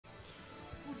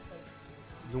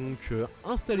Donc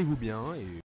installez-vous bien et...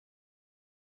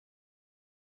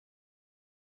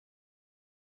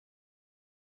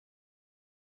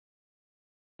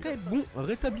 Très bon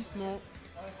rétablissement.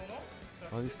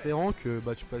 En espérant que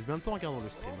bah, tu passes bien le temps en regardant le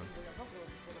stream.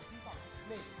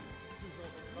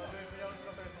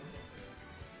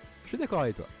 Je suis d'accord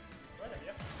avec toi.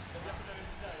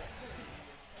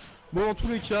 Bon, dans tous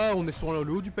les cas, on est sur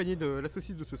le haut du panier de la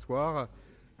saucisse de ce soir.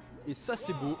 Et ça,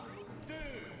 c'est beau.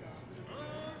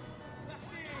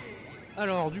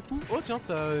 Alors, du coup, oh tiens,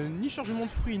 ça ni chargement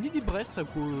de fruits ni d'ibresse, ça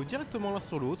coule directement l'un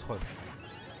sur l'autre.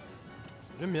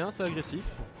 J'aime bien, c'est agressif.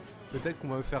 Peut-être qu'on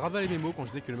va me faire avaler mes mots quand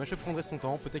je disais que le match-up prendrait son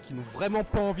temps. Peut-être qu'ils n'ont vraiment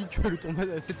pas envie que le tournoi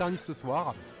s'éternise ce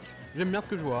soir. J'aime bien ce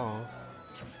que je vois. Hein.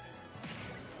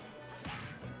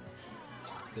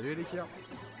 Salut les kirs.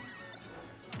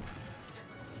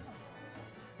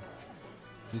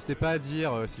 N'hésitez pas à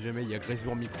dire si jamais il y a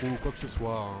agression en micro ou quoi que ce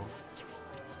soit. Hein.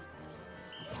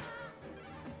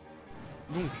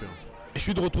 Donc, je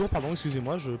suis de retour, pardon,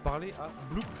 excusez-moi, je parlais à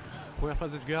Blue. Première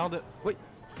phase de ce garde. Oui.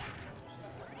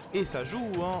 Et ça joue,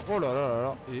 hein. Oh là là là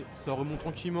là. Et ça remonte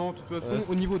tranquillement, de toute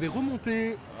façon, au niveau des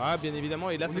remontées. Ah, bien évidemment,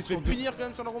 et là, ça se fait punir quand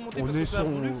même sur la remontée parce que ça a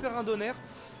voulu faire un donner.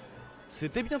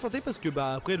 C'était bien tenté parce que,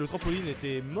 bah, après, le trampoline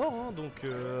était mort, hein, donc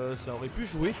ça aurait pu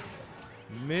jouer.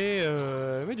 Mais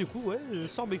du coup, ouais,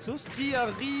 Sorbexos qui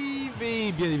arrive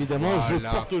et bien évidemment, voilà.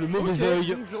 Je porte le mauvais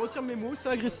œil. Je retire mes mots, c'est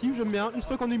agressif, j'aime bien. Une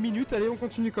stock en 1 minute, allez, on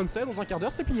continue comme ça, dans un quart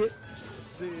d'heure, c'est plié.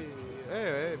 C'est...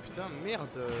 Ouais, putain, merde,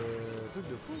 truc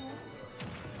de fou, hein.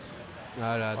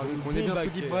 Voilà, donc on est bien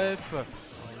sur deep bref,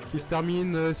 qui se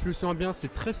termine, si je me souviens bien, c'est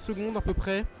 13 secondes à peu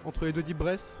près, entre les deux deep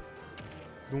breaths.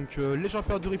 Donc légère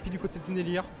période de répit du côté de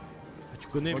Xinelire. Tu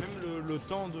connais même le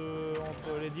temps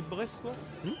entre les deep breaths, quoi.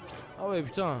 Ah ouais,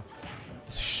 putain,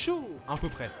 c'est chaud. À peu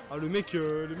près. Ah le mec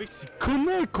s'y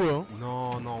connaît, quoi.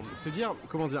 Non, c'est dire,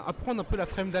 comment dire, apprendre un peu la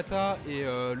frame data et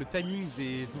le timing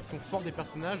des options fortes des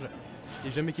personnages.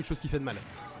 Et jamais quelque chose qui fait de mal.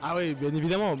 Ah oui, bien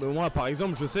évidemment. Mais moi, par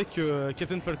exemple, je sais que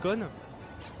Captain Falcon,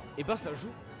 et bah ça joue.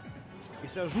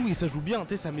 Et ça joue bien. Tu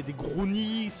sais, ça met des gros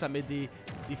nids, ça met des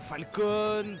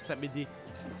Falcons, ça met des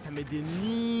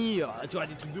nids. Tu vois,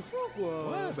 des trucs de fou,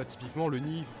 quoi. Ouais, bah typiquement le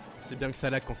nid, c'est bien que ça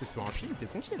lag quand c'est sur un shield, t'es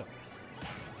tranquille.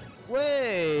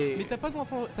 Ouais. Mais t'as pas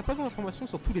d'informations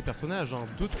sur tous les personnages, hein.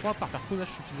 2-3 par personnage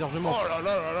suffisent largement. Oh là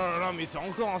là là là là, mais c'est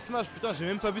encore un smash, putain, j'ai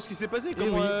même pas vu ce qui s'est passé.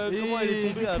 Comment elle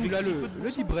est tombée avec là, le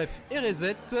dit bref et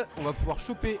reset, on va pouvoir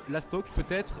choper la stock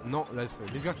peut-être. Non, là,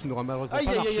 les gars qui n'aura malheureusement pas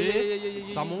marché.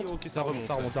 Ça remonte, okay, ça remonte.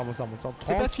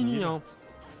 C'est pas fini, hein.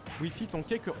 Wii-Fit en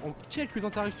quelques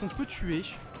interactions peut tuer.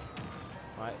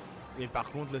 Ouais. Mais par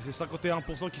contre, là, c'est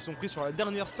 51% qui sont pris sur la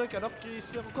dernière stock alors que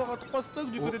c'est encore à 3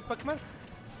 stocks du côté de Pac-Man.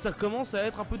 Ça commence à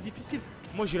être un peu difficile.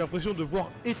 Moi j'ai l'impression de voir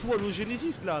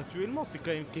étoilogénésis là actuellement. C'est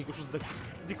quand même quelque chose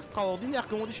d'extraordinaire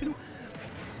comme on dit chez nous.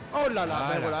 Oh là là,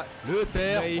 ben voilà. Le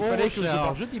père, il fallait que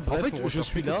je dis bref, en fait je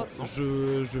suis là,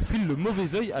 je file le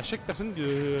mauvais oeil à chaque personne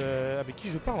avec qui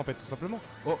je parle en fait tout simplement.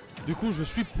 Oh, du coup je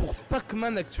suis pour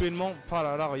Pac-Man actuellement. Oh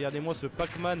là là, regardez-moi ce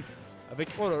Pac-Man avec...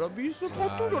 Oh là là, mais il se prend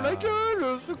tout dans la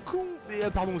gueule, ce con. Et,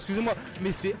 pardon, excusez-moi,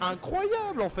 mais c'est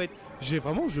incroyable en fait.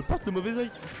 Je porte le mauvais oeil.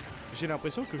 J'ai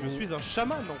l'impression que je suis un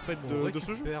chaman en fait de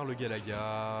ce jeu. Le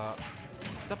Galaga.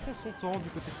 Ça prend son temps du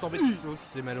côté Sorbexos,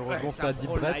 c'est malheureusement ça dit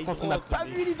bref quand on n'a pas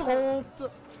vu l'hydrante.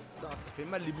 Putain, ça fait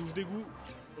mal les bouches d'égout.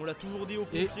 On l'a toujours dit aux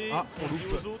pompiers, on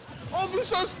loupe aux autres. Oh mais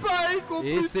ça spike en plus.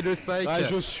 Et c'est le spike. Ah,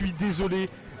 je suis désolé,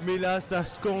 mais là ça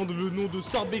scande le nom de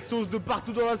Sorbexos de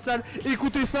partout dans la salle.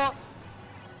 Écoutez ça.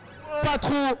 Pas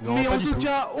trop, non, mais pas en tout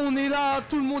cas on est là,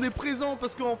 tout le monde est présent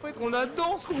parce qu'en fait on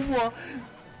adore ce qu'on voit.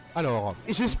 Alors,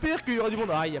 et j'espère qu'il y aura du monde.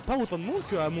 Ah, il n'y a pas autant de monde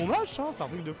qu'à mon match, hein, c'est un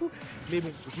truc de fou. Mais bon,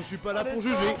 je suis pas là pour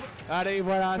juger. Allez,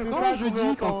 voilà, c'est ça. Je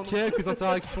dis qu'en quelques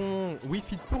interactions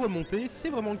Wii-Fit peut remonter, c'est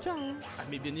vraiment le cas. Hein. Ah,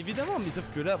 mais bien évidemment, mais sauf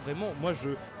que là, vraiment, moi je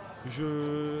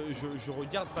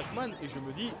regarde Pac-Man et je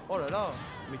me dis, oh là là,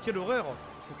 mais quelle horreur.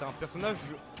 C'est un personnage.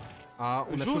 Ah,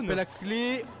 on a chopé la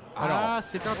clé. Alors,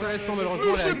 c'est intéressant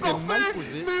malheureusement. C'est parfait.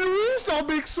 Mais oui,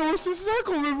 Sorbexos, c'est ça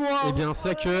qu'on veut voir. Eh bien,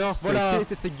 Slacker, voilà.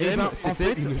 C'était cette game. En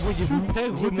fait,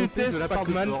 je déteste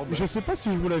Pac-Man. Je sais pas si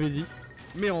je vous l'avais dit,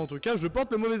 mais en tout cas, je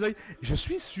porte le mauvais oeil. Je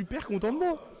suis super content de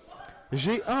moi.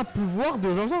 J'ai un pouvoir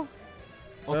de zinzin.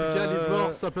 En tout cas, les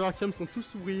joueurs sur la Power Cam sont tous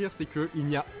sourire, c'est qu'il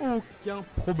n'y a aucun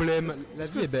problème. La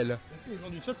vie est belle. Est-ce que les gens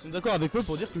du chat sont d'accord avec moi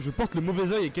pour dire que je porte le mauvais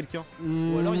oeil à quelqu'un?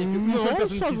 Ou alors il y a qu'une seule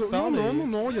personne qui parle?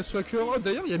 Non, il y a Slacker. Oh,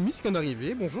 d'ailleurs, il y a Miss qui est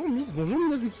arrivé. Bonjour Miss, bonjour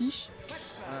Minazuki.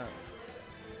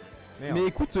 Mais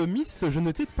écoute, Miss, je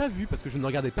ne t'ai pas vu parce que je ne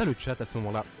regardais pas le chat à ce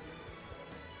moment-là.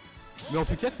 Mais en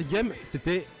tout cas, ces games,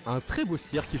 c'était un très beau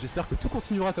cirque et j'espère que tout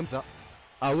continuera comme ça.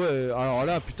 Ah ouais, alors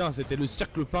là, putain, c'était le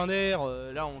cercle pain d'air.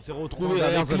 Là, on s'est retrouvés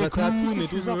avec les clowns et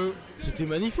tout ça. C'était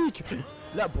magnifique.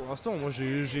 Là, pour l'instant, moi,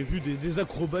 j'ai vu des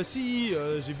acrobaties,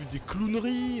 j'ai vu des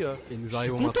clowneries. Et nous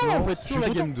arrivons maintenant en fait sur la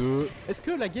game 2. Est-ce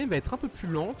que la game va être un peu plus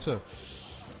lente?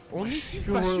 On est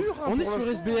sur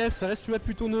SBF, ça reste une map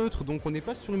plutôt neutre, donc on n'est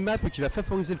pas sur une map qui va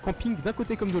favoriser le camping d'un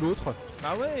côté comme de l'autre.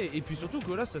 Ah ouais, et puis surtout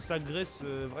que là, ça s'agresse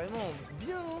vraiment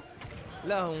bien.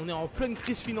 Là, on est en pleine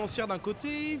crise financière d'un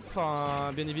côté,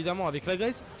 enfin, bien évidemment avec la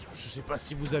Grèce. Je sais pas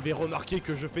si vous avez remarqué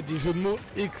que je fais des jeux de mots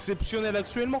exceptionnels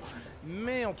actuellement,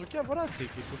 mais en tout cas, voilà, c'est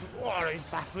quelque chose. Oh,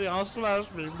 ça fait un smash,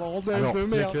 mais bordel alors, de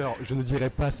merde. Alors, je ne dirai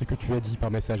pas ce que tu as dit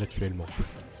par message actuellement.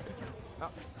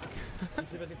 Ah, il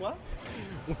s'est passé quoi?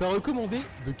 On t'a recommandé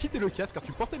de quitter le casque car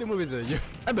tu portais les mauvais oeils.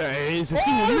 Ah bah c'est ce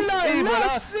qu'ils m'ont dit. Et voilà,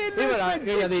 et voilà,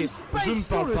 regardez, je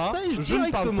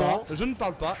ne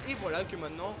parle pas, et voilà que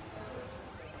maintenant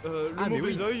le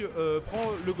mauvais oeil prend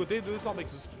le côté de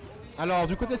Sorbexos. Alors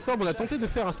du côté Sorb, on a tenté de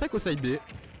faire un spike au side B.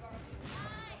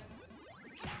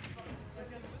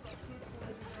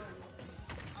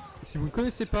 Si vous ne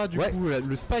connaissez pas du coup,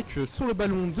 le spike sur le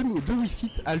ballon de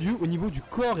Wii-Fit a lieu au niveau du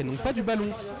corps et non pas du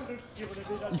ballon.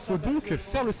 Il faut donc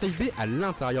faire le side B à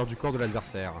l'intérieur du corps de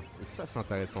l'adversaire. Et ça c'est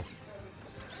intéressant.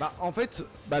 Bah en fait,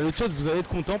 le chat vous allez être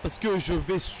content parce que je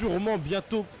vais sûrement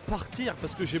bientôt partir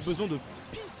parce que j'ai besoin de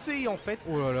pisser en fait.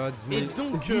 Oh là là, et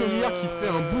donc Xinelire qui fait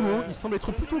un boulot, il semble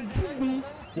être plutôt bougon.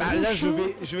 Bah là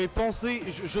je vais penser,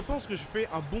 je pense que je fais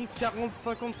un bon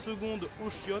 40-50 secondes au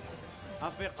chiotte à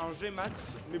faire un G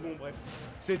max, mais bon bref.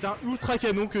 C'est un ultra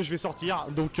canon que je vais sortir,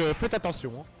 donc faites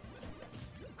attention.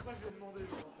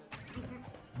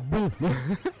 Bon.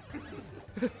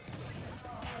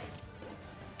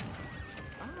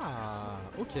 Ah,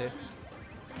 ok.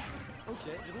 Ok,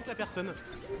 et donc la personne.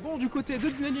 Bon, du côté de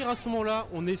Xinelire à ce moment-là,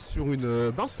 on est sur une.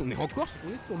 On est en course, on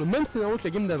est sur le même scénario que la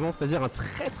game d'avant, c'est-à-dire un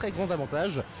très très grand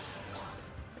avantage.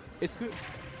 Est-ce que.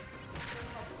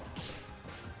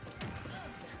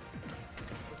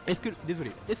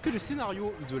 Est-ce que le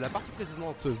scénario de la partie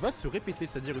précédente va se répéter,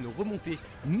 c'est-à-dire une remontée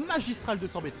magistrale de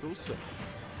Sorbexos?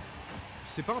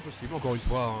 C'est pas impossible, encore une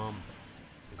fois. Hein.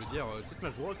 Je veux dire, c'est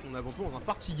Smash Bros, on est avant tout dans un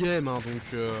party game, hein, donc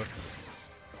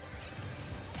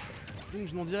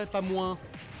je n'en dirai pas moins.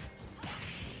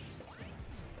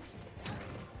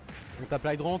 On tape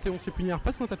l'hydrant et on se fait punir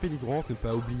parce qu'on a tapé l'hydrant. Ne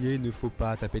pas oublier, ne faut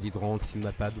pas taper l'hydrant si on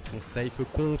n'a pas d'option safe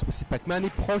contre ou si Pac-Man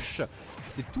est proche.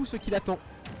 C'est tout ce qu'il attend.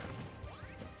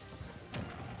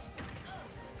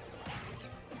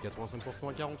 85%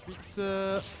 à 48.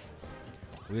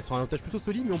 On est sur un avantage plutôt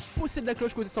solide, mais on possède la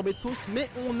cloche côté Sorbexos, mais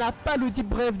on n'a pas le deep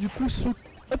bref. Du coup, ce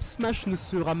up smash ne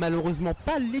sera malheureusement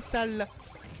pas létal.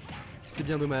 C'est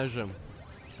bien dommage.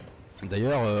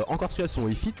 D'ailleurs, encore triation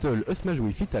Wii-Fit, le up smash de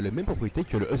Wii-Fit a la même propriété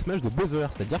que le up smash de Bowser,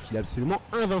 c'est-à-dire qu'il est absolument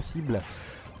invincible.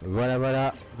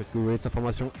 Voilà, parce que vous voyez cette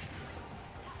information.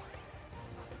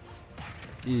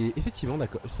 Et effectivement,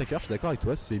 d'accord, Sacker, je suis d'accord avec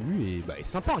toi, c'est ému et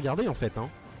sympa à regarder en fait. Hein.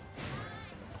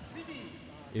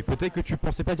 Et peut-être que tu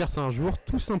pensais pas dire ça un jour,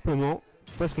 tout simplement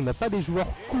parce qu'on n'a pas des joueurs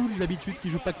cool d'habitude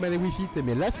qui jouent Pac-Man et Wii-Fit,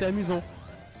 mais là c'est amusant.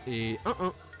 Et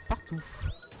 1-1 partout.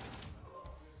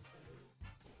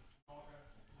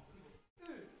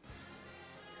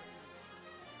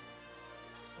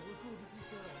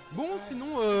 Bon,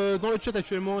 sinon dans le chat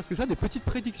actuellement, est-ce que ça a des petites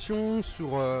prédictions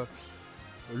sur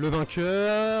le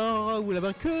vainqueur ou la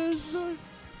vainqueuse?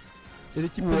 Il y a des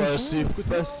petites c'est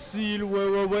facile,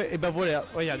 ouais. Et ben voilà,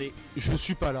 regardez, je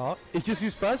suis pas là. Et qu'est-ce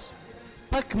qui se passe?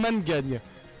 Pac-Man gagne.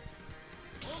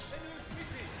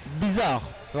 Bizarre.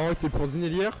 Ça aurait été pour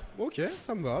Xinelire. Ok,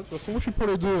 ça me va. De toute façon, moi je suis pour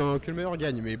les deux, hein, que le meilleur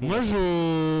gagne. Mais bon. Moi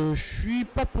je suis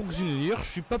pas pour Xinelire, je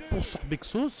suis pas pour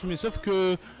Sorbexos, mais sauf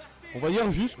que on va dire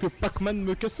juste que Pac-Man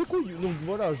me casse le couille. Donc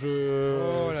voilà,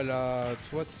 Oh là là,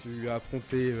 toi tu as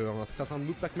affronté un certain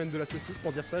noob Pac-Man de la saucisse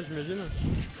pour dire ça, j'imagine.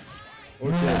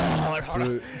 Ok,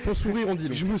 ton sourire on dit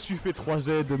long. Je me suis fait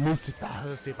 3Z, mais c'est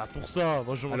pas pour ça.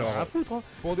 Moi j'en ai rien à foutre. Hein.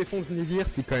 Pour défendre Xinelire,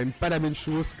 c'est quand même pas la même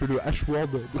chose que le H-word.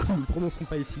 Nous ne prononcerons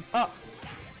pas ici. Ah,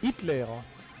 Hitler.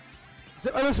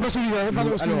 Ah non, c'est pas celui-là,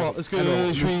 pardon, excuse-moi, parce que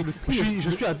je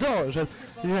suis à Dor.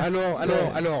 Non,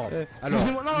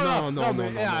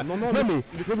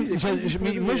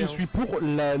 mais moi je suis pour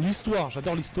l'histoire,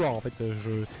 j'adore l'histoire en fait,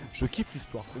 je kiffe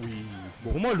l'histoire. Oui.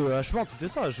 Pour moi le H-word c'était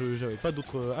ça, j'avais pas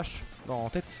d'autres H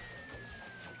en tête.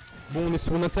 Bon, on est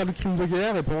sur un interlude crime de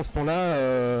guerre et pendant ce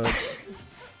temps-là...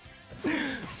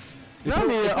 Non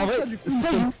mais en vrai,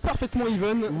 ça joue parfaitement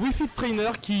even. Wii-Fit Trainer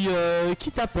qui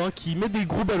tape, hein, qui met des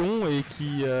gros ballons et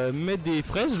qui met des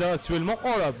fraises là actuellement.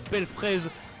 Oh la belle fraise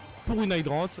pour une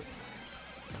hydrant.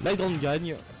 L'hydrant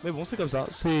gagne, mais bon c'est comme ça,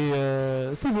 c'est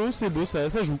beau,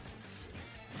 ça joue.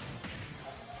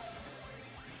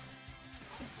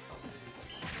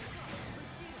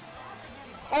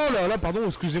 Oh là là, pardon,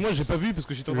 excusez-moi, j'ai pas vu parce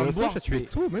que j'étais en train de boire. Tu as tué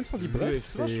tout, même sans dire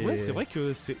bref. Ouais, c'est vrai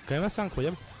que c'est quand même assez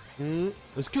incroyable.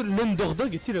 Est-ce que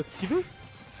l'underdog est-il activé?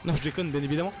 Non, je déconne bien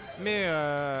évidemment. Mais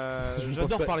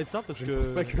j'adore parler de ça parce que. Je pense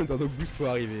pas que l'underdog boost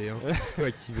soit arrivé, hein. Soit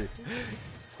activé.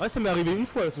 Ouais, ça m'est arrivé une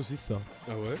fois la saucisse, ça.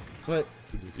 Ah ouais? Ouais.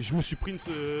 Je me suis pris une.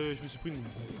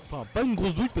 Enfin, pas une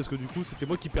grosse douille parce que du coup c'était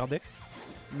moi qui perdais.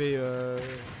 Mais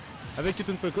avec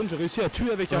Captain Falcon, j'ai réussi à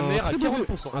tuer avec un air à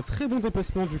 40%. Un très bon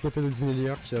déplacement du côté de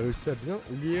Xinelire qui a réussi à bien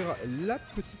lire la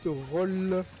petite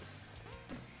roll.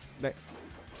 Ouais.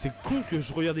 C'est con que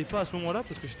je regardais pas à ce moment-là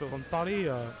parce que j'étais en train de parler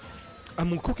à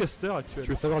mon co-caster actuel.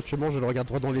 Tu veux savoir actuellement, je le regarde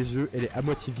droit dans les yeux, elle est à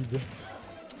moitié vide.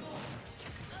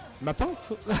 Ma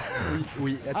pinte?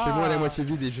 Oui, actuellement elle est à moitié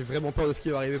vide et j'ai vraiment peur de ce qui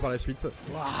va arriver par la suite.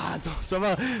 Attends, ça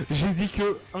va, j'ai dit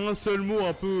que un seul mot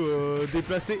un peu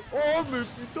déplacé. Oh mais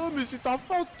putain, mais c'est un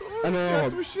fantôme qui a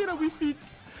touché la Wii-Fit.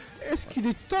 Est-ce qu'il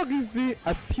est arrivé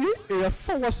à pied et à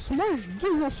Saucismash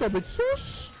devant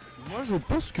Sorbexos? Moi je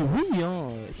pense que oui, hein.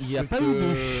 Il n'y a pas eu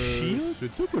de shield.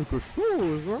 C'était quelque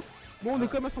chose, hein. Bon, on est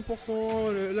comme à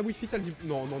 100%, la Wii-Fit elle dit...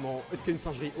 Non, est-ce qu'il y a une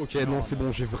singerie? Ok, non c'est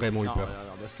bon, j'ai vraiment eu peur.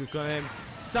 Non, parce que quand même,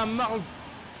 ça marche.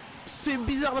 C'est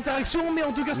bizarre l'interaction, mais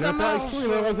en tout cas ça marche. L'interaction est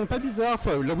malheureusement pas bizarre,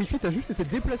 enfin, la Wii-Fit a juste été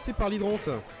déplacée par l'hydrante.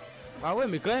 Ah ouais,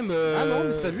 mais quand même... Ah non,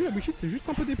 mais t'as vu, la Wii-Fit c'est juste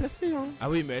un peu déplacé, hein. Ah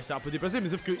oui, mais c'est un peu déplacé, mais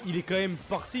sauf qu'il est quand même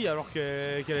parti alors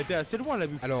qu'elle était assez loin la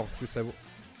Wii-Fit. Alors, ce que ça vaut...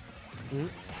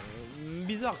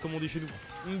 Bizarre comme on dit chez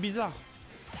nous. Bizarre.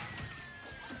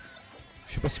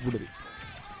 Je sais pas si vous l'avez.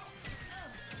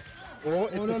 Oh,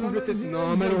 est-ce qu'on trouve le set?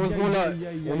 Non, malheureusement là,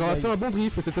 on aurait fait un bon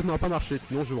drift, le setup n'aurait pas marché,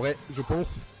 sinon j'aurais, je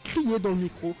pense, crié dans le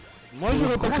micro. Moi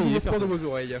j'aurais pas crié l'espoir de vos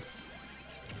oreilles.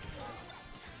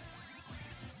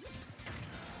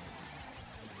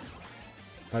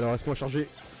 Alors, laisse-moi charger.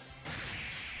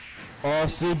 Oh,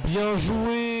 c'est bien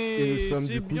joué. Et nous sommes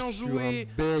du coup sur un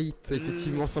bait.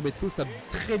 Effectivement, Sorbexos a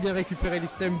très bien récupéré les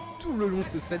stems tout le long de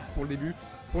ce set pour le début,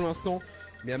 pour l'instant.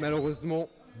 Mais a malheureusement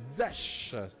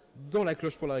dash dans la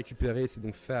cloche pour la récupérer. C'est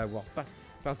donc fait avoir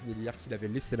par Xinelire qu'il avait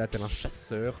laissé là tel un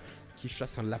chasseur qui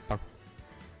chasse un lapin.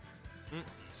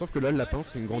 Sauf que là, le lapin,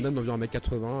 c'est une grande dame d'environ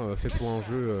 1m80 fait pour un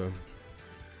jeu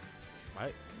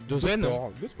de zen.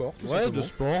 De sport. Ouais, de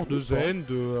sport, de zen,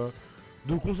 de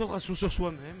concentration sur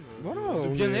soi-même, voilà, de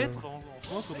bien-être en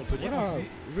soi, comme on peut dire. Voilà,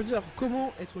 je veux dire,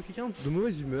 comment être quelqu'un de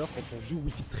mauvaise humeur quand on joue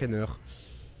Wii-Fit Trainer?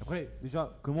 Après,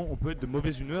 déjà, comment on peut être de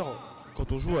mauvaise humeur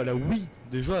quand on joue à la Wii,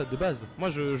 déjà, de base? Moi,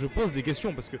 je pose des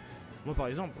questions, parce que, moi, par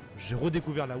exemple, j'ai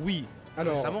redécouvert la Wii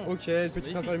récemment. Ok, petit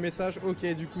interview message, ok,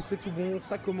 du coup, c'est tout bon,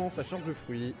 ça commence, ça charge de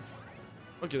fruits.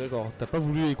 Ok, d'accord, t'as pas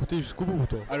voulu écouter jusqu'au bout,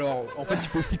 toi? Alors, en fait, il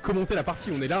faut aussi commenter la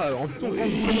partie, on est là en tant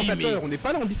que commentateur, on n'est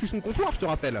pas là en discussion de comptoir, je te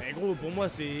rappelle. Mais gros, pour moi,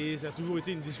 ça a toujours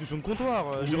été une discussion de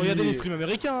comptoir. J'ai regardé les streams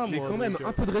américains, mais quand même,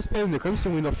 un peu de respect, on est quand même sur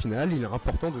une heure finale, il est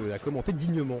important de la commenter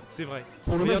dignement. C'est vrai.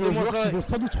 Pour le moment, les joueurs qui vont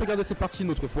sans doute regarder cette partie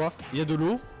une autre fois. Il y a de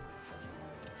l'eau.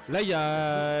 Là, il y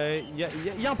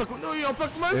a un Pac-Man. Non, il y a un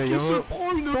Pac-Man qui se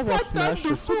prend une patate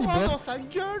de Sora dans sa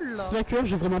gueule. Slacker,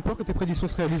 j'ai vraiment peur que tes prédictions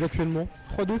se réalisent actuellement.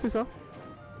 3-2, c'est ça?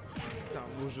 Putain,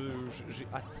 moi j'ai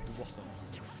hâte de voir ça.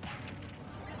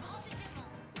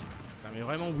 Non, mais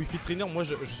vraiment, Wii-Fit Trainer, moi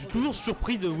je suis toujours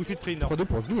surpris de Wii-Fit Trainer. 3-2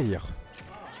 pour Xinelire.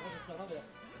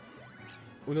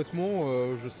 Honnêtement,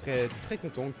 je serais très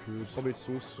content que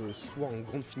Sorbexos soit en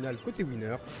grande finale côté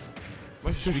winner.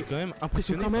 Moi je suis quand même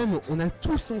impressionné. Parce que quand même, on a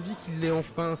tous envie qu'il l'ait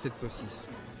enfin cette saucisse.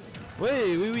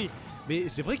 Ouais, oui. Mais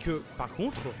c'est vrai que par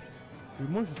contre,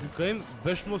 moi je suis quand même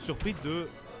vachement surpris de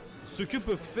ce que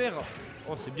peut faire.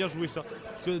 Oh, c'est bien joué ça.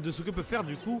 De ce que peut faire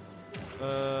du coup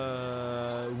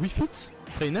Wii-Fit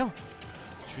Trainer.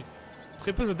 Je suis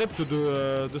très peu adepte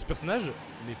de ce personnage,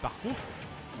 mais par contre,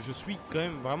 je suis quand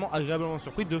même vraiment agréablement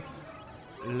surpris de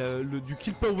du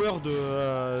kill power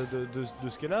de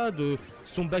ce qu'elle a, de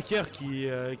son backer qui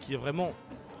est vraiment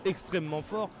extrêmement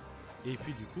fort. Et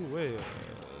puis du coup, ouais,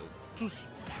 tous.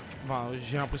 Enfin,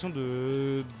 j'ai l'impression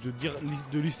de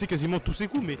lister quasiment tous ses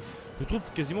coups, mais je trouve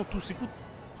quasiment tous ses coups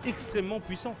extrêmement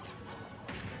puissants.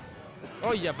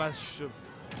 Oh, il y a vache.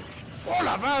 Oh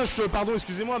la vache, pardon,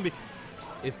 excusez-moi, mais.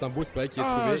 Et c'est un beau spike qui est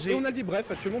trouvé. Et on a dit bref,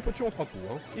 actuellement petit en 3 coups.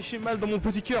 Hein. Et j'ai mal dans mon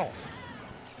petit cœur.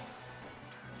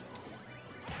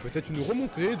 Peut-être une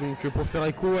remontée, donc pour faire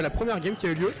écho à la première game qui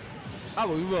a eu lieu. Ah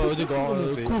oui, bah, d'accord.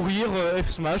 Courir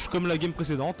F-Smash comme la game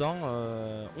précédente, hein,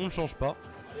 on ne change pas.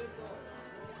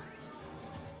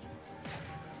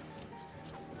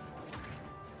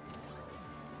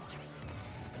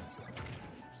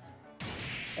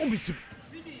 Oh mais c'est...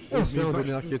 Oh, c'est un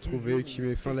donneur qui est trouvé, qui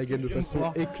met fin à la game de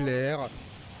façon éclair.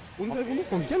 On nous arrivons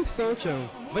donc en game 5.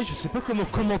 Ouais, je sais pas comment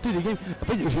commenter les games.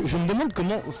 Après, je me demande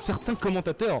comment certains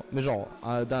commentateurs, mais genre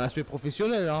d'un aspect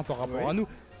professionnel hein, par rapport à nous,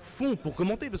 font pour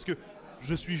commenter parce que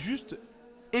je suis juste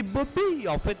ébobé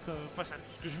en fait face à tout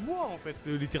ce que je vois en fait,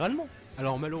 littéralement.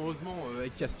 Alors malheureusement,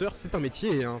 être caster, c'est un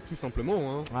métier, hein, tout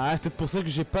simplement. Hein. Ah, c'est peut-être pour ça que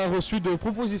j'ai pas reçu de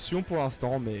proposition pour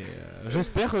l'instant, mais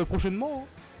j'espère prochainement.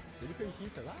 Hein. Salut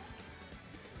Félicie, ça va?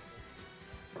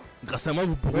 Grâce à moi,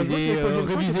 vous pourriez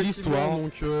réviser l'histoire.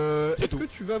 Donc, est-ce que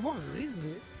tu vas avoir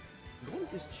raison? Grande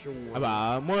question. Ah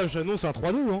bah, moi j'annonce un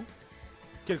 3-2. Hein.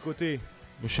 Quel côté?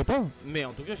 Je sais pas, mais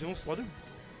en tout cas, j'annonce 3-2.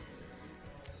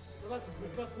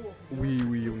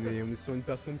 Oui, on est sur une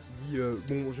personne qui dit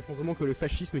bon, je pense vraiment que le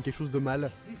fascisme est quelque chose de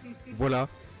mal. Voilà.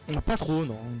 Pas trop,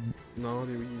 non. Non,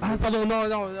 mais oui. Ah, pardon,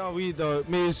 non, oui,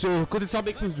 mais c'est côté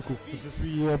Sorbexos du coup. Je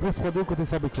suis plus 3-2 côté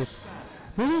Sorbexos.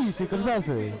 Oui, c'est comme ça,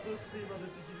 c'est.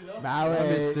 Bah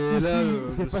ouais,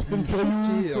 c'est Fast and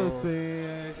Furious,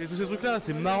 c'est tous ces trucs là,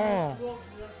 c'est marrant.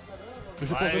 Je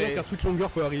pense vraiment qu'un truc longueur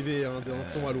peut arriver hein, d'un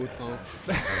instant à l'autre.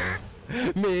 Hein.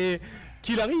 Mais.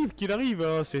 Qu'il arrive,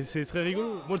 hein, c'est très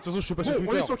rigolo. Moi de toute façon je suis pas sur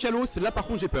Twitter. On est sur Kalos, là par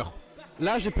contre j'ai peur.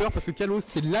 Là j'ai peur parce que Kalos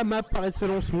c'est la map par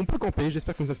excellence où on peut camper,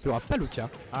 j'espère que ça sera pas le cas.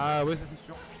 Ah ouais ça c'est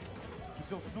sûr.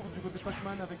 Surtout du côté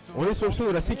Pac-Man avec on est sur le son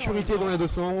de la sécurité dans les deux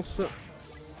sens.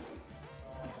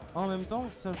 En même temps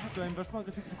ça joue quand même vachement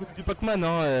agressif du côté du Pac-Man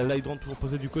hein. Là ils doivent toujours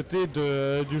poser du côté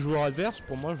du joueur adverse.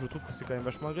 Pour moi je trouve que c'est quand même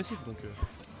vachement agressif donc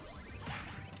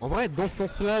En vrai, dans ce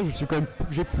sens-là,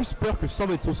 j'ai plus peur que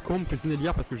Sorbexos campe que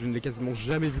Xinelire parce que je ne l'ai quasiment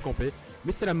jamais vu camper.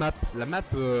 Mais c'est la map. La map,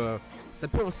 ça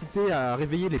peut inciter à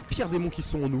réveiller les pires démons qui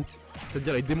sont en nous,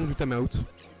 c'est-à-dire les démons du time-out.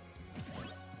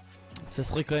 Ça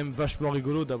serait quand même vachement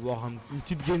rigolo d'avoir une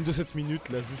petite game de 7 minutes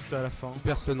là, juste à la fin.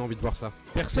 Personne n'a envie de voir ça.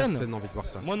 Personne n'a envie de voir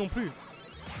ça. Moi non plus.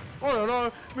 Oh là là,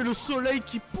 mais le soleil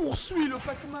qui poursuit le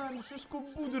Pac-Man jusqu'au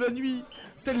bout de la nuit,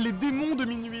 tels les démons de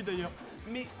minuit d'ailleurs.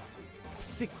 Mais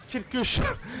c'est quelque chose.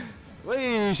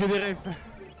 Oui, j'ai des rêves.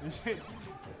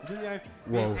 J'ai des rêves.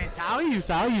 Wow. Mais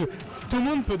ça arrive. Tout le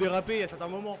monde peut déraper à certains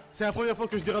moments. C'est la première fois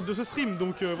que je dérape de ce stream,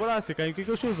 donc voilà, c'est quand même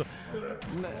quelque chose.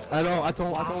 Alors,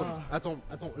 attends.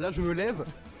 Là, je me lève,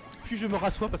 puis je me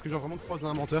rassois parce que j'ai vraiment croisé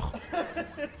un menteur.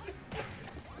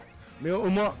 Mais au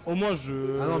moins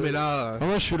je. Ah non, mais là.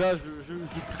 Moi, je suis là,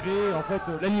 je crée en fait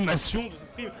l'animation de ce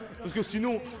stream, parce que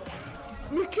sinon.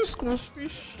 Mais qu'est-ce qu'on se fait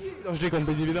chier? Non, je déconne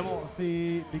bien évidemment.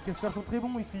 Les casters sont très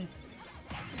bons ici.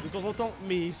 De temps en temps,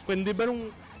 mais ils se prennent des ballons.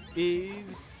 Et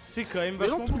c'est quand même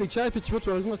vachement. Mais dans tous les cas, effectivement,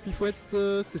 tu as raison, Aspifouette,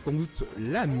 c'est sans doute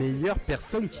la meilleure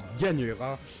personne qui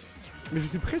gagnera. Mais je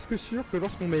suis presque sûr que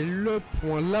lorsqu'on met le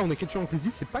point là en écriture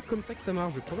inclusive, c'est pas comme ça que ça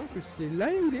marche. Je crois bien que c'est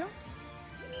là et là.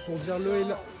 Pour dire le et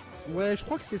là. Ouais, je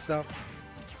crois que c'est ça.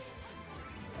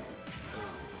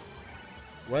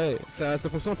 Ouais, ça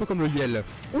fonctionne un peu comme le Yel.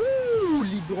 Ouh,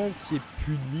 l'hydrant qui est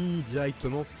puni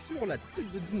directement sur la tête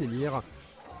de Xinelire.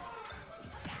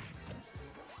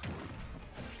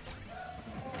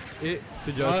 Et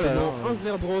c'est directement un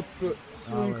zero drop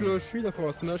sur une cloche, une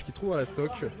Saucismash qui trouve à la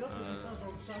stock.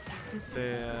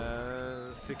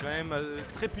 C'est quand même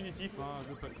très punitif, hein,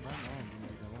 le Pac-Man.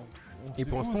 Hein, et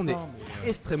pour l'instant, on est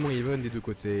extrêmement even des deux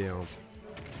côtés. Hein.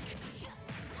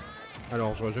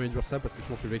 Alors, j'aurais jamais dû dire ça parce que je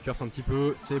pense que je vais curse un petit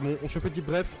peu. C'est bon, on chope petit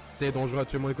bref, c'est dangereux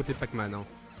actuellement du côté Pac-Man. Hein.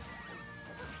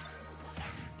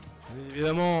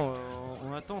 Évidemment,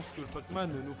 on attend ce que le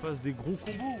Pac-Man nous fasse des gros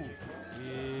combos.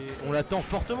 Et on l'attend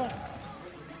fortement.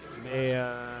 Mais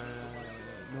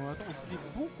on attend aussi des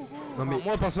bons combos. Non, mais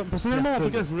moi, personnellement, en tout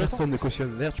cas, je vous l'attends. Personne ne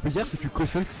cautionne. D'ailleurs, tu peux dire ce que tu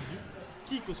cautionnes.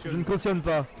 Qui cautionne? Je ne cautionne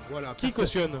pas. Voilà. Qui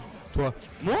cautionne? Toi.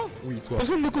 Moi? Oui, toi.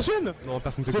 Personne ne cautionne? Non,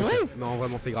 personne ne cautionne. C'est vrai? Non,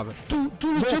 vraiment, c'est grave. Tout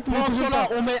le chat pour l'instant là,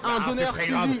 on met un donneur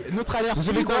suivi, notre alerte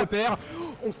suivi qu'on repère.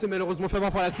 On s'est malheureusement fait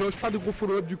avoir par la cloche, pas de gros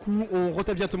follow-up du coup, on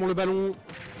retape directement le ballon.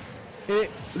 Et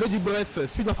le deep bref,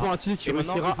 suite informatique qui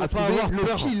réussira à trouver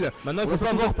le kill. Maintenant il faut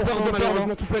pas avoir peur de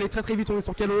malheureusement tout peut aller très vite, on est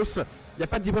sur Kalos. Il n'y a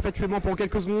pas de deep bref actuellement pendant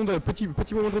quelques secondes, petit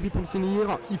moment de répit pour le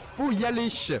Xinelire. Il faut y aller.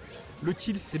 Le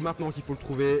kill c'est maintenant qu'il faut le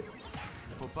trouver.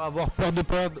 Faut pas avoir peur de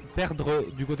perdre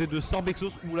du côté de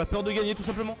Sorbexos ou la peur de gagner tout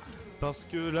simplement. Parce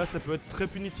que là ça peut être très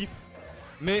punitif.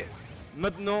 Mais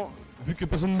maintenant, vu que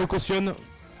personne ne me cautionne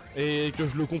et que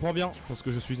je le comprends bien, parce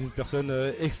que je suis une personne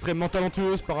extrêmement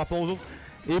talentueuse par rapport aux autres,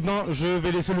 et ben je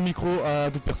vais laisser le micro à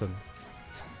d'autres personnes.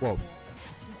 Waouh.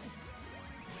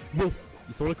 Bon,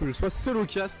 il semblerait que je sois seul au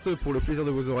cast pour le plaisir de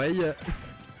vos oreilles.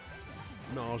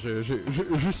 Non, je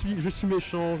suis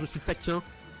méchant, je suis taquin.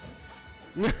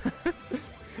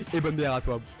 Et bonne bière à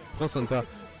toi, prends soin de toi.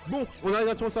 Bon, on arrive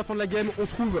directement à la fin de la game, on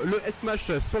trouve le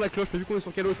S-Smash sur la cloche, mais vu qu'on est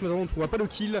sur Kalos, malheureusement on ne trouvera pas le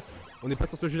kill. On n'est pas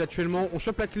sur ce jeu actuellement, on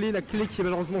chope la clé qui est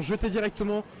malheureusement jetée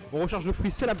directement. On recharge le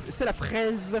fruit, c'est la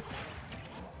fraise.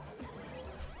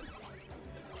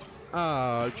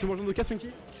 Ah, tu manges de casse, Funky?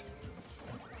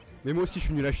 Mais moi aussi je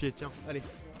suis nul à chier, tiens, allez.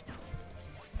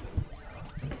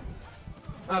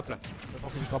 Hop là, faut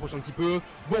que je te rapproche un petit peu.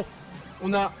 Bon,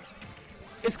 on a...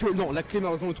 Est-ce que... Non, la clé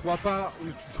malheureusement on ne trouvera pas,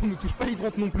 on ne touche pas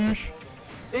l'hydrante non plus.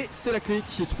 Et c'est la clé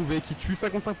qui est trouvée, qui tue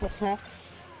 55%.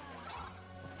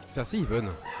 C'est assez even.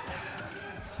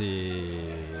 C'est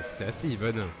assez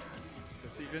even. C'est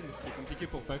assez even, mais c'était compliqué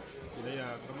pour Pac. Et là, y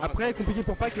a vraiment après, compliqué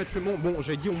pour Pac, là actuellement, bon,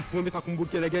 j'avais dit on pouvait mettre un combo de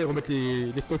Kalaga et remettre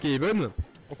les stocks et even.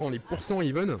 Enfin, les pourcents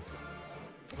even.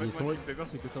 Ouais, moi, ce qui me fait peur,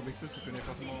 c'est que Sorbexos il connaît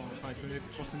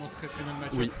forcément très bien le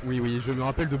match. Oui, je me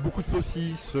rappelle de beaucoup de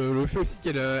saucisses. Le fait aussi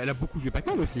qu'elle a beaucoup joué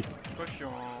Pac-Man aussi. Je crois que je suis en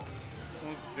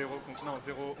 11-0 contre. Non, 0-11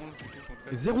 du coup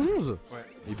contre 0-11 Ouais.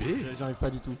 Eh bien, j'arrive pas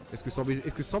du tout. Est-ce que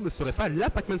Sorb ne serait pas la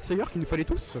Pac-Man Slayer qu'il nous fallait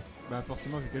tous? Bah,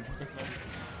 forcément, vu qu'elle joue Pac-Man.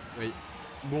 Oui.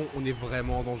 Bon, on est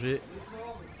vraiment en danger.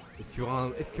 Est-ce qu'il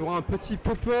y aura un petit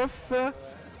pop-off?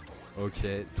 Ok,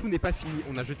 tout n'est pas fini.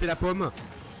 On a jeté la pomme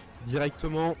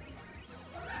directement.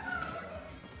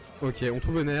 Ok, on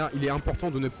trouve un air. Il est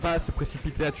important de ne pas se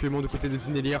précipiter actuellement du côté de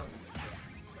Xinelire.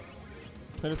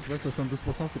 Après là tu vois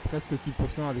 72% c'est presque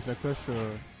 10% avec la cloche.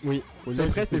 Oui, c'est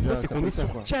presque, mais le problème c'est qu'on est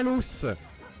sur Kalos.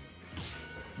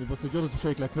 Mais bon c'est dur de toucher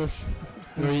avec la cloche.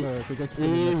 Oui. Quelqu'un qui Et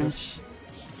la oui.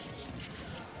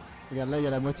 Regarde là il y a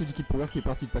la moitié du kit power qui est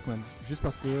parti de Pac-Man. Juste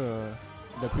parce que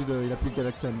il a plus de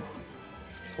Galaxian.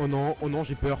 Oh non,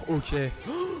 j'ai peur. Ok.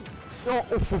 Non,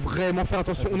 il faut vraiment faire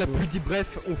attention. On a plus de deep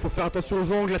bref. Il faut faire attention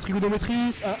aux angles, la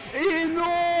trigonométrie. Et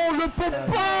non, le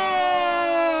pop-off.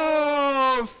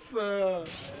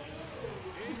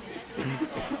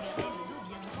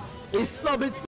 Et Sorbexos